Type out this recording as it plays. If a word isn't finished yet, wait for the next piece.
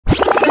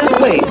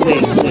Wait.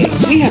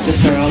 We have to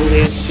start all the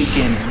way at the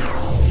beginning.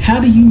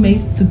 How do you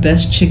make the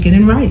best chicken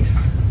and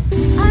rice?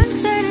 I'm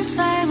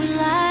satisfied with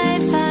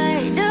life.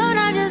 I do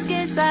not just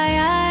get by,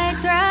 I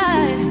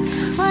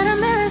thrive. What a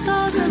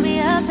miracle to be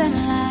up and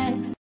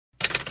alive.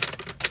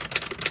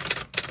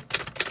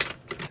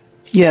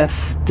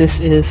 Yes, this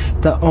is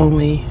the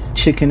only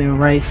chicken and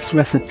rice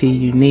recipe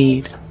you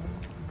need.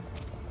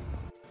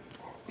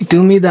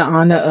 Do me the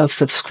honor of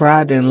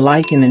subscribing,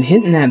 liking, and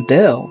hitting that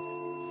bell.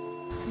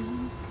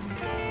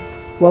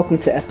 Welcome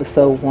to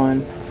episode 1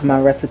 of my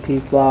recipe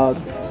vlog.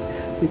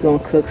 We're gonna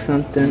cook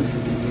something,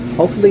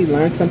 hopefully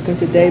learn something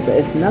today, but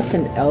if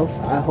nothing else,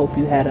 I hope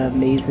you had an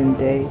amazing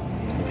day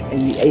and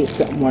you ate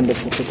something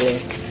wonderful today.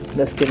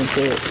 Let's get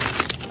into it.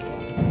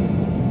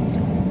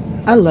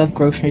 I love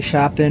grocery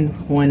shopping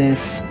when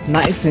it's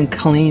nice and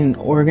clean and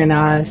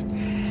organized,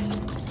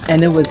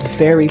 and there was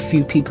very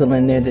few people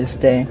in there this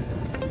day.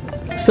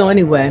 So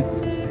anyway,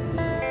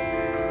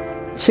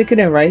 chicken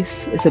and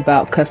rice is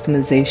about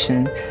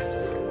customization.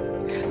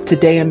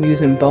 Today I'm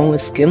using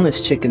boneless,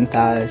 skinless chicken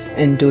thighs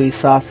and Dewey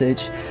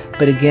sausage,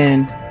 but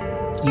again,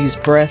 use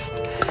breast,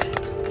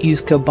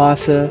 use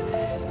kielbasa,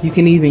 you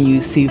can even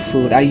use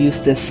seafood. I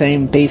use the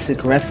same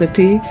basic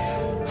recipe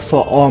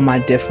for all my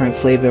different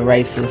flavored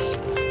rices,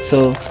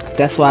 so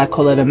that's why I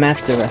call it a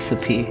master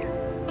recipe.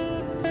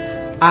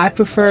 I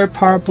prefer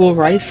parboiled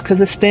rice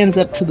because it stands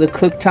up to the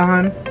cook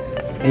time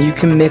and you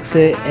can mix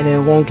it and it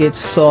won't get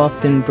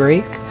soft and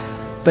break,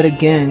 but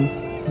again,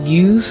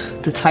 use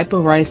the type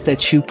of rice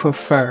that you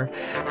prefer,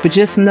 but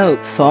just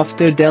note,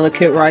 softer,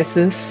 delicate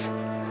rices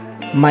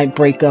might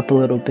break up a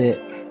little bit.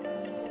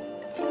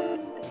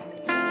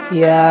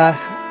 Yeah,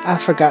 I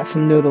forgot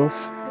some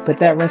noodles, but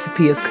that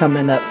recipe is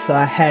coming up, so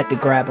I had to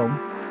grab them.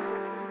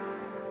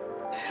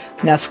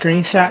 Now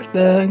screenshot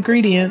the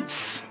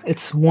ingredients.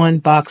 It's 1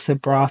 box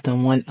of broth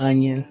and 1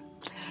 onion.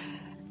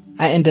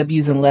 I end up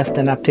using less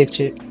than I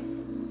pictured.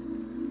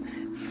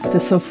 The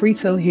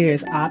sofrito here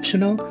is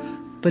optional,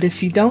 but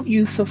if you don't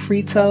use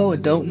sofrito or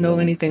don't know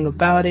anything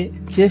about it,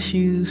 just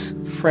use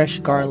fresh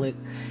garlic.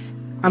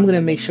 I'm going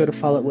to make sure to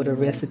follow it with a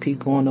recipe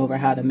going over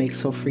how to make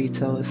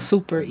sofrito. It's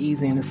super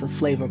easy and it's a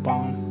flavor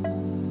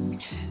bomb.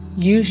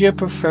 Use your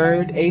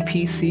preferred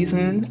AP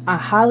season. I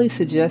highly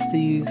suggest to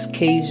use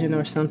Cajun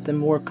or something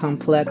more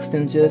complex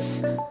than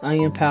just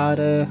onion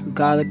powder,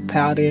 garlic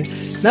powder.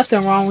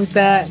 Nothing wrong with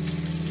that,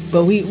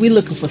 but we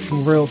looking for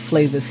some real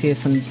flavors here,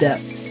 some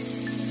depth.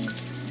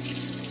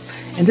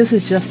 And this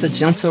is just a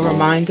gentle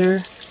reminder,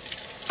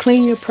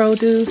 clean your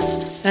produce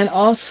and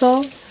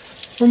also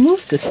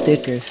remove the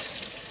stickers.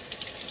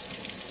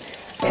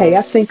 Hey,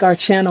 I think our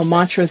channel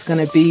mantra is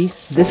going to be,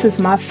 this is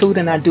my food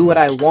and I do what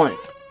I want.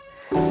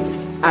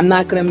 I'm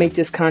not going to make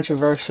this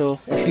controversial.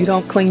 If you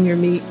don't clean your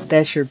meat,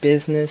 that's your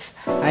business.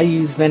 I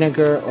use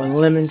vinegar or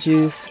lemon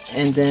juice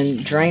and then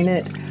drain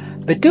it.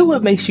 But do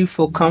what makes you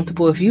feel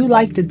comfortable. If you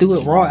like to do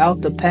it raw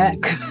out the pack,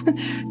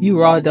 you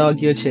raw dog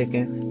your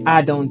chicken.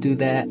 I don't do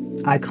that.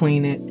 I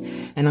clean it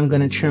and I'm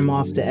going to trim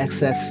off the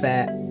excess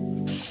fat.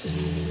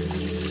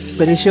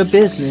 But it's your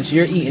business.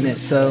 You're eating it.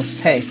 So,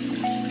 hey.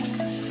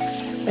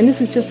 And this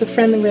is just a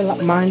friendly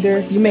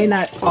reminder. You may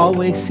not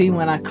always see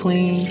when I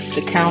clean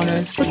the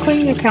counters, but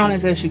clean your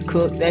counters as you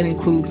cook. That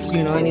includes,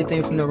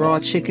 anything from the raw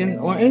chicken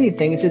or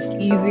anything. It's just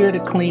easier to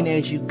clean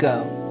as you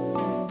go.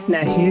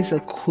 Now here's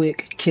a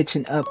quick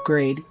kitchen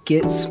upgrade.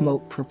 Get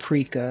smoked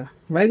paprika.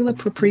 Regular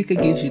paprika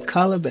gives you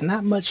color but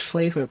not much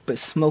flavor, but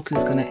smoke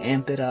is going to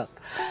amp it up.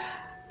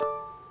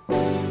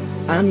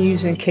 I'm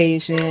using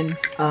Cajun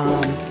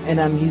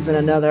and I'm using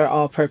another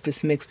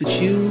all-purpose mix,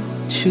 but you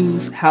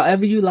choose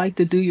however you like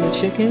to do your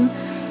chicken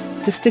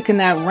to stick in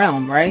that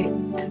realm, right?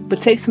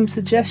 But take some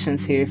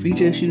suggestions here. If you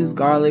just use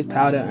garlic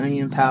powder,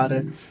 onion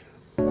powder,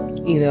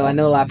 I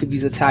know a lot of people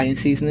use Italian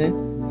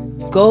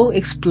seasoning. Go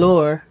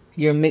explore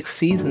your mixed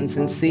seasons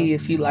and see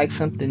if you like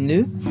something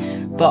new.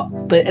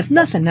 But if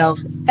nothing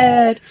else,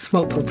 add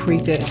smoked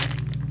paprika.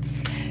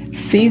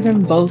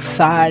 Season both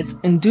sides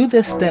and do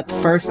this step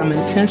first. I'm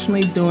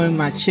intentionally doing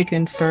my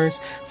chicken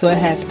first so it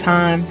has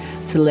time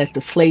to let the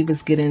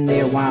flavors get in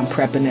there while I'm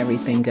prepping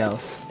everything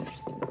else.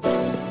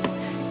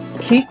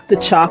 Keep the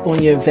chop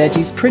on your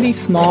veggies pretty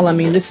small. I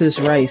mean, this is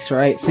rice,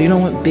 right? So you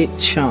don't want big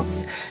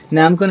chunks.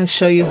 Now I'm going to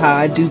show you how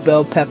I do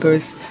bell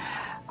peppers.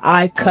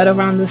 I cut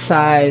around the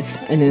sides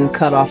and then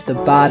cut off the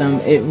bottom.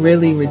 It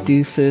really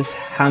reduces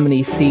how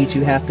many seeds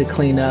you have to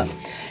clean up.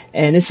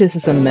 And it's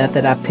just a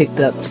method I picked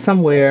up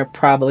somewhere,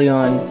 probably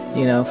on,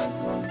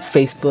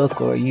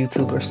 Facebook or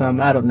YouTube or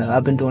something. I don't know.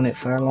 I've been doing it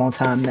for a long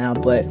time now.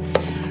 But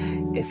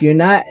if you're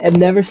have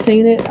never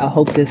seen it, I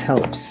hope this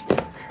helps.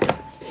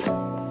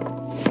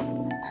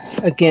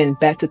 Again,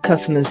 back to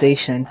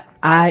customization.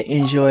 I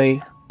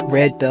enjoy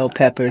red bell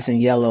peppers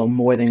and yellow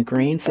more than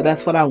green, so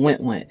that's what I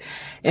went with.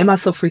 And my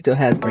sofrito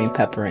has green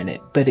pepper in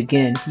it. But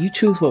again, you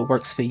choose what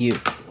works for you.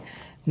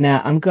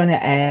 Now I'm going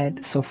to add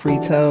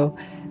sofrito.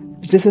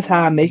 This is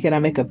how I make it. I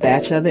make a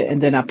batch of it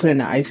and then I put it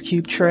in an ice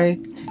cube tray.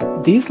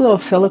 These little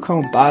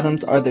silicone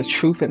bottoms are the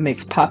truth. It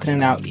makes popping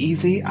it out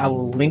easy. I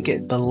will link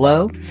it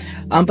below.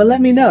 But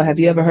let me know, have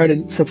you ever heard of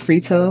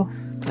sofrito?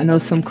 I know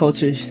some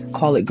cultures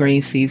call it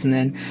green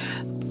seasoning.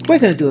 We're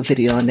going to do a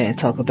video on that and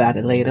talk about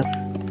it later.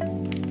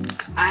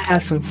 I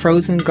have some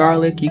frozen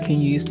garlic. You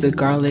can use the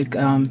garlic,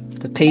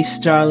 the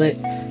paste garlic,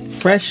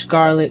 fresh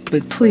garlic,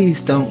 but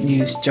please don't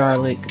use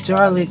garlic.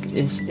 Garlic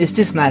it's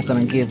just not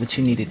going to give what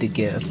you need it to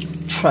give.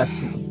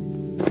 Trust me.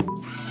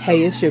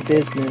 Hey, it's your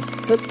business,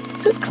 but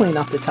just clean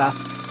off the top.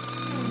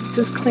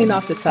 Just clean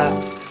off the top.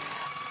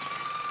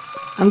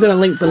 I'm going to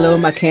link below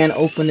my can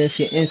opener if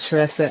you're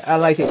interested. I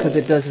like it because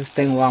it does this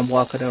thing while I'm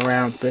walking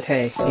around, but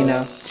hey, you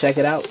know, check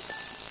it out.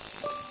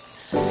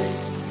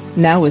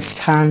 Now it's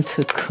time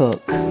to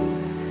cook.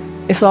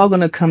 It's all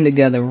going to come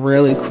together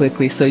really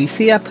quickly. So you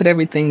see I put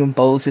everything in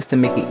bowls just to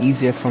make it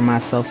easier for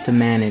myself to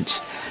manage.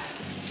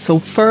 So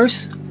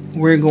first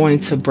we're going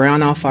to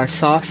brown off our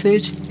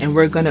sausage and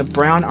we're going to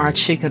brown our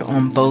chicken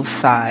on both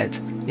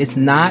sides. It's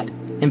not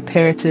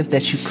imperative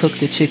that you cook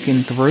the chicken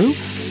through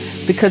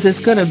because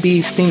it's going to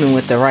be steaming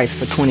with the rice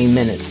for 20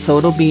 minutes.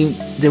 So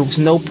there's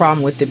no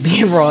problem with it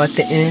being raw at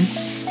the end.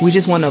 We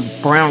just want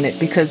to brown it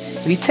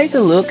because if you take a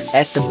look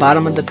at the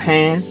bottom of the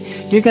pan,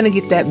 you're going to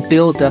get that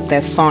build up,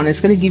 that fond.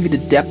 It's going to give you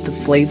the depth of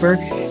flavor.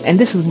 And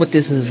this is what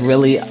this is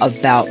really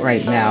about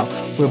right now.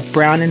 We're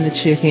browning the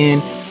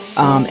chicken.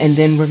 And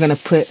then we're going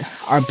to put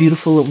our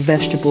beautiful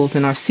vegetables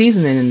and our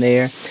seasoning in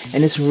there.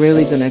 And it's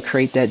really going to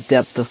create that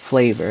depth of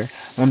flavor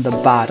on the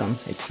bottom.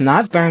 It's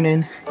not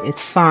burning.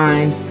 It's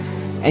fine.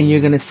 And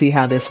you're going to see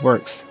how this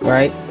works,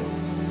 right?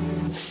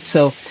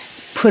 So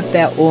put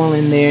that oil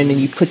in there and then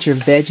you put your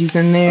veggies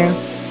in there.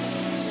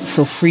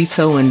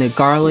 Sofrito and the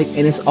garlic,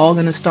 and it's all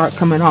going to start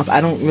coming off.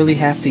 I don't really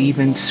have to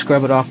even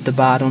scrub it off the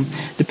bottom.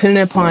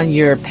 Depending upon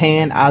your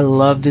pan, I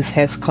love this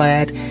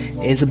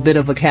HexClad. It's a bit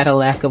of a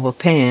Cadillac of a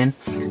pan,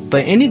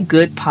 but any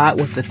good pot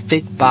with a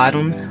thick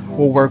bottom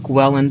will work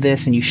well in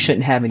this and you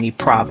shouldn't have any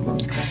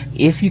problems.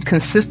 If you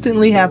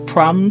consistently have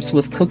problems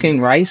with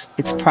cooking rice,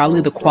 it's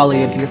probably the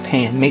quality of your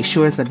pan. Make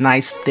sure it's a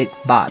nice thick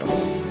bottom.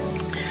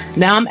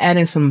 Now I'm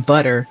adding some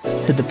butter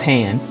to the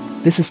pan.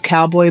 This is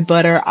cowboy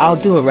butter. I'll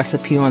do a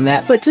recipe on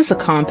that, but just a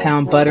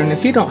compound butter. And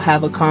if you don't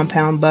have a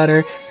compound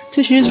butter,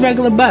 just use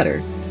regular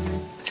butter.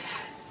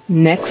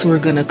 Next, we're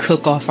going to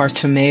cook off our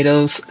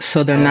tomatoes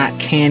so they're not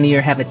candy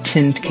or have a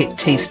tinned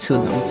taste to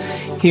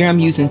them. Here I'm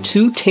using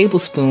 2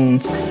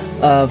 tablespoons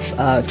of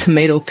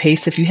tomato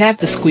paste. If you have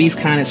the squeeze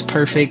kind, it's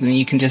perfect, and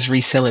you can just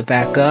reseal it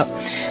back up.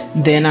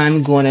 Then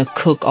I'm going to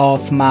cook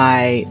off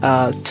my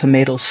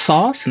tomato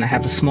sauce, and I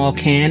have a small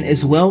can,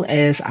 as well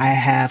as I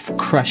have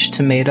crushed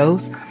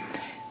tomatoes.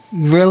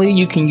 Really,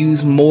 you can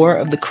use more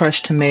of the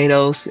crushed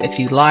tomatoes if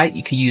you like.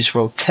 You can use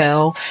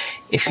Rotel.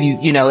 If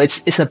you know,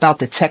 it's about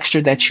the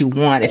texture that you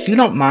want. If you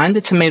don't mind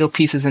the tomato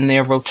pieces in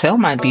there, Rotel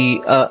might be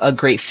a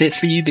great fit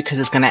for you because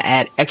it's going to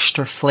add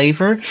extra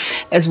flavor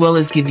as well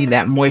as give you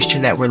that moisture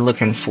that we're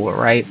looking for,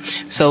 right?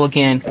 So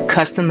again,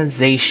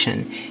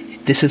 customization.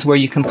 This is where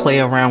you can play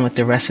around with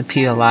the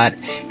recipe a lot.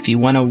 If you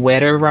want a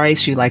wetter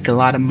rice, you like a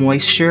lot of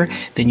moisture,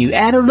 then you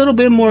add a little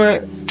bit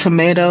more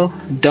tomato.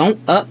 Don't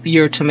up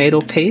your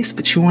tomato paste,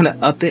 but you want to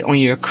up it on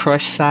your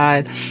crushed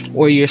side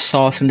or your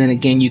sauce. And then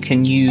again, you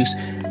can use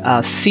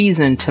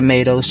seasoned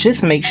tomatoes.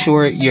 Just make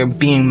sure you're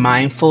being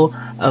mindful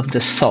of the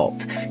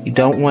salt. You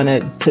don't want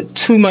to put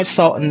too much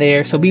salt in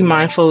there, so be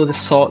mindful of the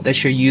salt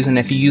that you're using.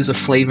 If you use a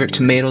flavored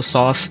tomato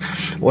sauce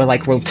or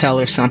like Rotel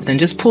or something,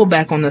 just pull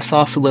back on the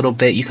sauce a little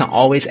bit. You can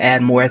always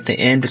add more at the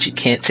end, but you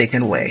can't take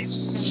it away.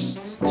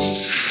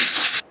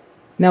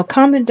 Now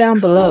comment down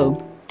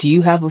below, do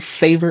you have a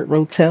favorite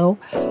Rotel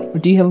or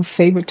do you have a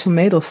favorite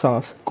tomato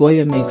sauce?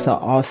 Goya makes an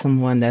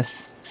awesome one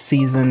that's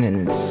seasoned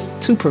and it's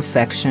to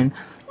perfection.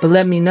 But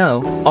let me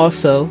know.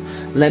 Also,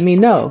 let me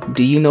know,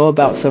 do you know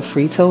about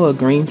sofrito or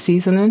green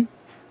seasoning?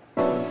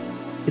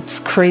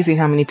 It's crazy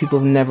how many people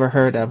have never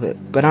heard of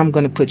it, but I'm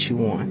going to put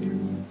you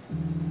on.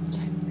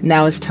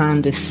 Now it's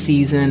time to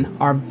season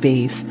our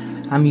base.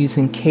 I'm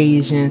using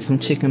Cajun, some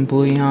chicken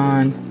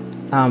bouillon.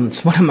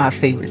 It's one of my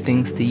favorite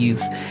things to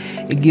use.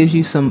 It gives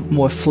you some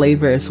more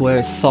flavor as well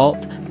as salt.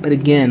 But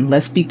again,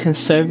 let's be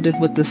conservative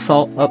with the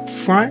salt up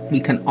front. We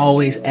can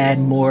always add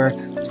more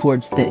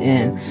towards the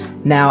end.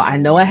 Now, I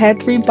know I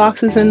had 3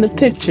 boxes in the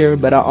picture,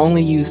 but I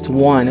only used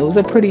 1. It was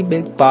a pretty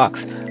big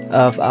box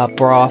of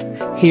broth.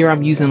 Here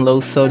I'm using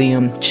low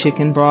sodium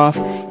chicken broth.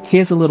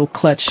 Here's a little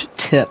clutch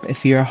tip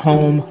if you're a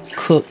home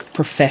cook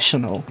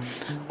professional.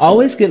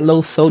 Always get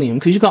low sodium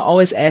because you can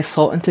always add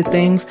salt into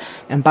things,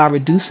 and by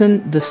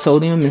reducing the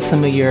sodium in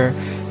some of your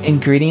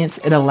ingredients,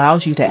 it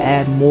allows you to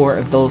add more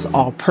of those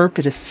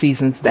all-purpose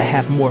seasons that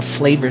have more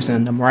flavors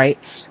in them, right?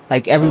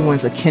 Like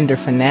everyone's a Kinder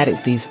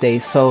fanatic these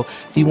days, so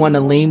if you want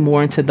to lean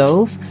more into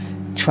those,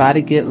 try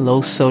to get low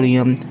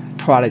sodium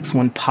products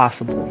when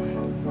possible.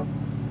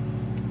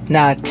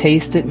 Now I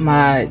tasted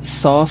my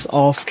sauce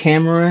off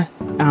camera.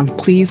 I'm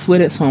pleased with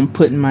it, so I'm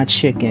putting my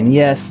chicken.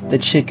 Yes, the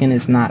chicken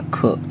is not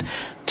cooked.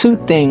 two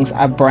things.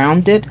 I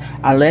browned it,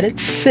 I let it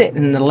sit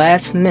in the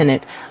last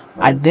minute,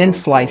 I then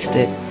sliced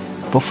it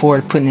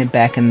before putting it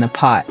back in the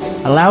pot.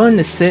 Allowing it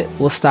to sit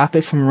will stop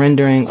it from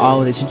rendering all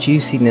of its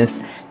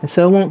juiciness, and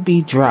so it won't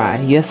be dry.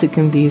 Yes, it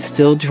can be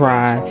still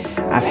dry.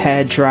 I've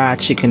had dry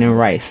chicken and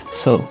rice,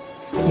 so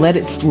let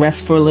it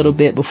rest for a little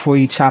bit before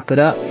you chop it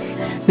up.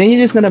 Then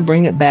you're just going to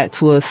bring it back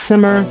to a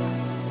simmer.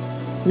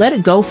 Let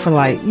it go for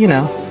like,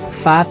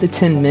 5 to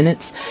 10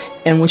 minutes.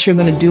 And what you're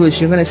going to do is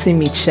you're going to see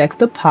me check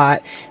the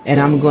pot, and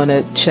I'm going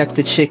to check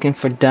the chicken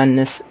for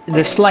doneness.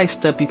 They're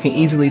sliced up. You can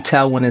easily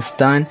tell when it's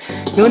done.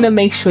 You're going to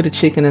make sure the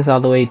chicken is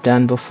all the way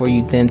done before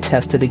you then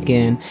test it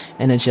again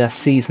and adjust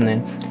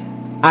seasoning.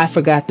 I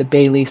forgot the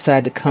bay leaf, so I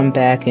had to come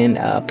back and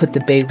put the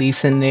bay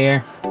leaves in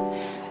there.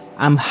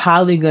 I'm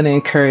highly going to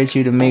encourage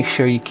you to make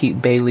sure you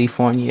keep bay leaf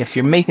on you. If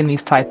you're making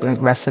these type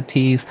of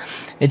recipes,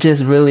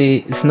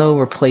 it's no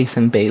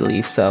replacing bay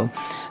leaf. So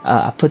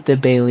I put the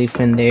bay leaf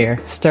in there,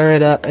 stir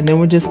it up, and then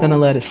we're just going to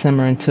let it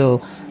simmer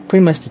until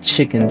pretty much the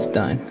chicken's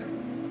done.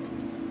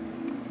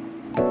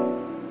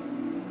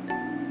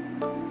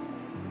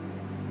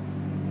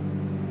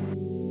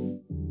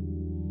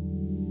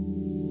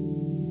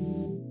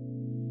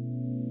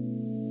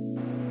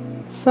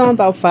 So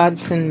about 5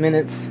 to 10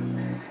 minutes.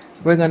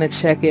 We're going to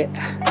check it.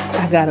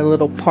 I got a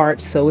little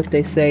part, so what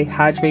they say,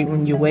 hydrate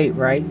when you wait,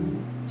 right?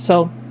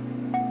 So,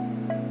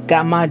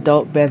 got my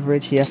adult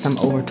beverage. Yes, I'm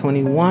over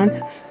 21.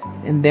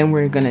 And then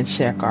we're going to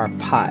check our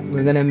pot.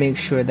 We're going to make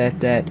sure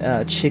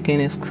that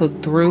chicken is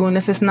cooked through. And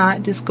if it's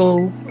not, just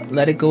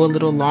let it go a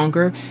little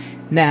longer.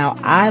 Now,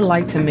 I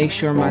like to make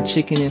sure my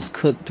chicken is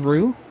cooked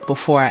through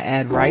before I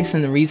add rice.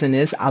 And the reason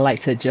is I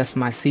like to adjust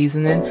my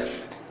seasoning.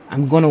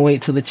 I'm going to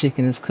wait till the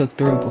chicken is cooked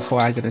through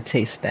before I get to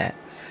taste that.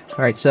 All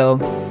right, so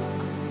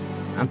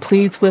I'm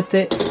pleased with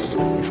it.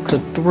 It's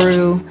cooked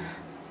through.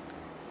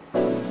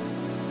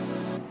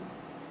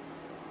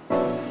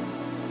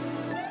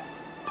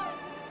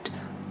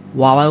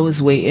 While I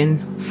was waiting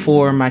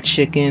for my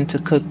chicken to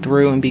cook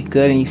through and be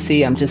good, and you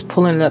see I'm just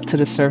pulling it up to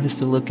the surface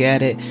to look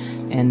at it,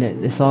 and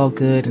it's all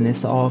good and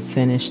it's all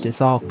finished, it's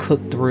all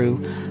cooked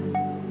through,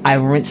 I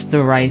rinsed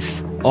the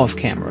rice off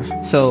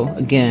camera. So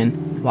again,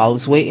 while I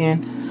was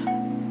waiting,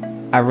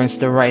 I rinsed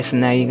the rice, and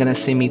now you're going to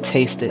see me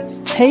taste it.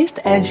 Taste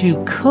as you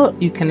cook.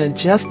 You can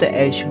adjust it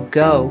as you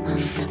go.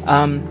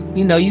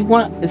 You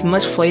want as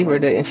much flavor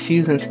to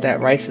infuse into that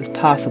rice as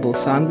possible,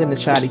 so I'm going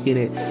to try to get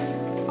it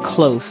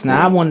close.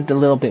 Now, I wanted a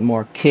little bit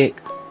more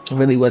kick. It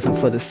really wasn't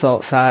for the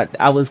salt side.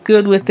 I was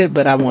good with it,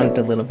 but I wanted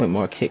a little bit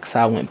more kick, so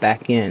I went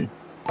back in.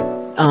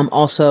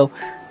 Also,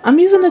 I'm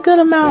using a good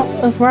amount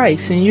of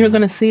rice, and you're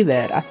going to see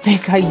that. I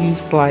think I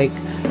used I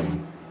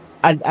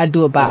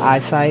do it by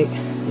eyesight.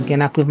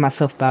 Again, I put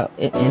myself about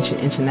an inch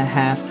and a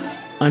half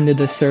under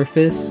the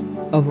surface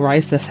of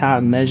rice. That's how I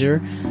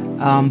measure.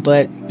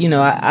 But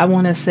I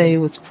want to say it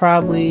was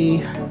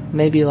probably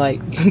maybe like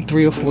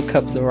 3 or 4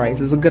 cups of rice.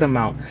 It's a good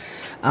amount.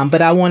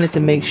 But I wanted to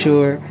make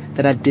sure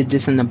that I did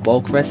this in a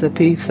bulk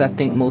recipe, because I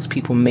think most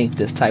people make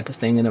this type of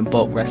thing in a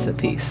bulk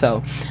recipe.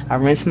 So I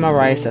rinsed my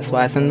rice. That's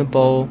why it's in the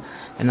bowl.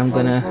 And I'm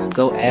going to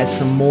go add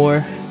some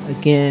more.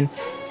 Again,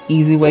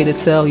 easy way to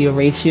tell your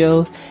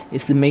ratios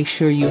is to make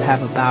sure you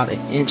have about 1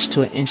 inch to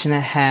 1.5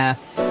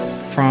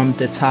 inches from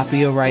the top of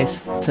your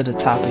rice to the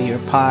top of your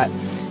pot.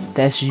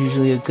 That's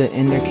usually a good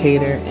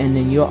indicator. And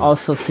then you'll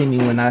also see me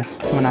when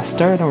I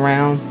stir it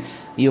around,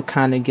 you'll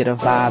kind of get a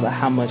vibe of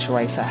how much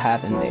rice I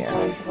have in there.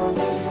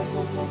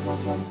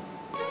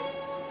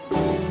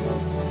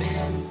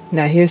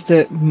 Now here's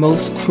the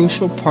most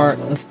crucial part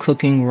of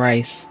cooking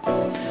rice.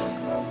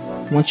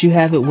 Once you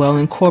have it well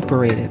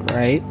incorporated,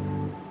 right?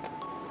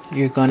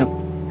 You're going to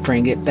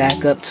bring it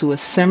back up to a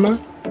simmer.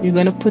 You're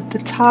going to put the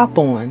top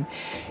on.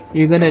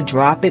 You're going to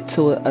drop it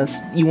to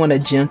you want a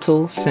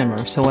gentle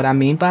simmer. So what I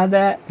mean by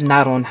that,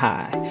 not on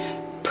high.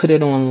 Put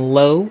it on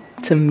low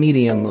to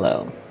medium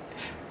low.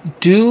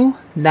 Do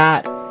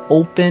not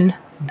open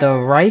the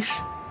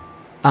rice.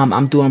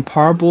 I'm doing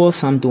parboil,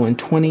 so I'm doing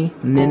 20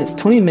 minutes.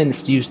 20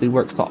 minutes usually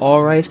works for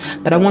all rice,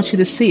 but I want you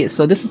to see it.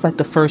 So this is like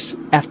the first,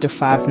 after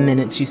 5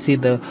 minutes, you see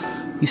the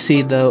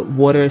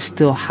water is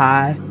still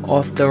high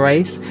off the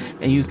rice,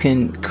 and you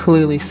can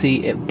clearly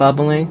see it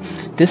bubbling.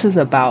 This is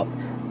about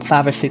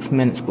 5 or 6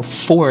 minutes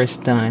before it's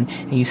done,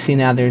 and you see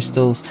now there's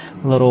those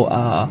little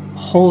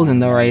holes in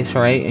the rice,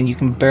 right? And you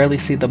can barely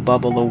see the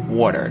bubble of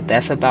water.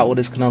 That's about what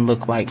it's going to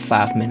look like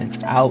 5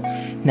 minutes out.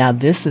 Now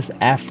this is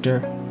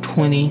after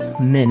 20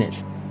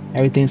 minutes.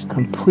 Everything's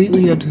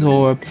completely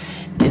absorbed.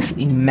 It's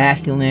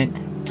immaculate,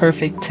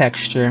 perfect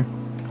texture.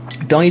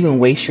 Don't even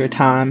waste your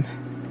time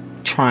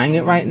trying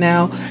it right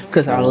now,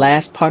 because our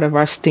last part of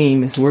our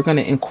steam is we're going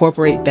to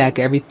incorporate back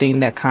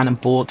everything that kind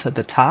of boiled to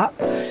the top,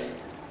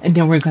 and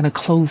then we're going to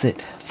close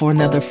it for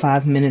another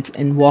 5 minutes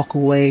and walk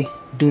away.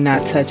 Do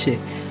not touch it.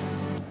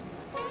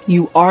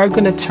 You are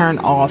going to turn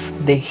off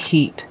the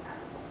heat,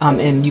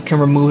 and you can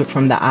remove it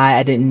from the eye.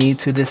 I didn't need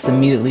to. This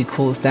immediately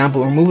cools down, but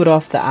remove it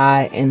off the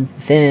eye, and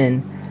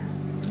then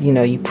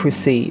you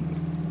proceed.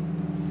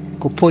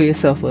 Go pour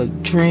yourself a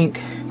drink,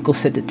 go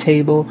set the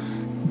table.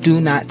 Do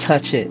not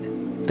touch it.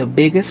 The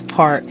biggest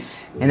part,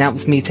 and that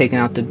was me taking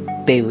out the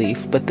bay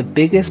leaf, but the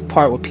biggest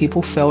part where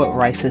people fail with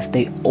rice is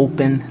they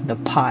open the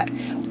pot.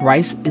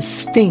 Rice is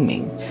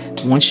steaming.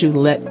 Once you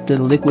let the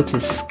liquids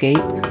escape,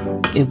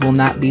 it will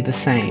not be the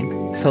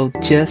same. So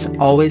just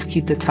always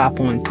keep the top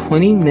on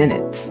 20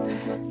 minutes.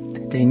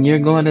 Then you're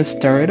going to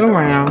stir it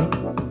around,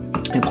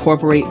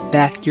 incorporate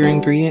back your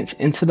ingredients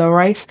into the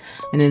rice,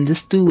 and then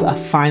just do a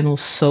final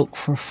soak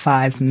for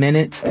 5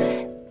 minutes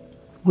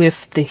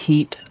with the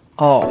heat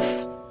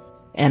off.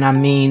 And I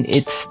mean,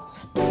 it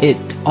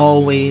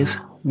always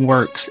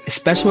works,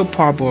 especially with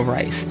parboiled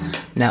rice.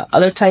 Now,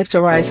 other types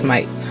of rice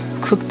might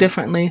cook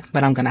differently,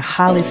 but I'm going to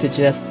highly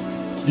suggest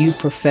you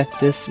perfect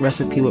this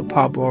recipe with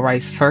parboiled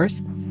rice first,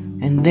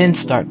 and then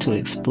start to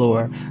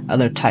explore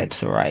other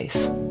types of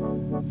rice.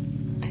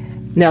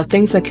 Now,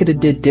 things I could have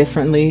did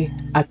differently.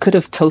 I could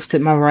have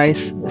toasted my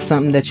rice,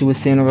 something that you would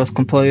see in a roast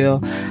con pollo.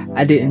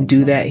 I didn't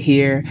do that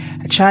here.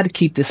 I tried to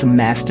keep this a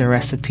master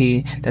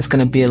recipe that's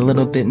going to be a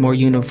little bit more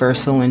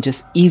universal and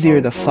just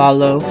easier to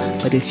follow.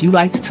 But if you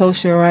like to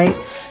toast your rice,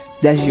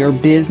 that's your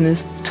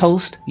business.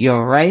 Toast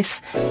your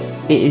rice.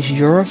 It is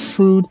your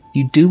food.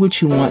 You do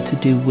what you want to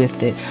do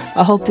with it.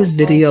 I hope this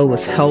video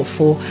was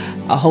helpful.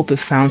 I hope it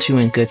found you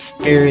in good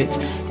spirits.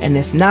 And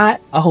if not,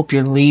 I hope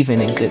you're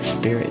leaving in good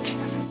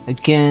spirits.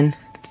 Again,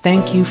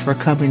 thank you for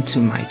coming to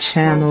my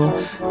channel.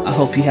 I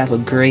hope you have a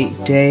great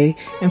day.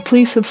 And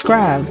please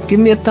subscribe. Give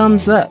me a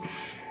thumbs up.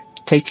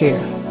 Take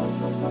care.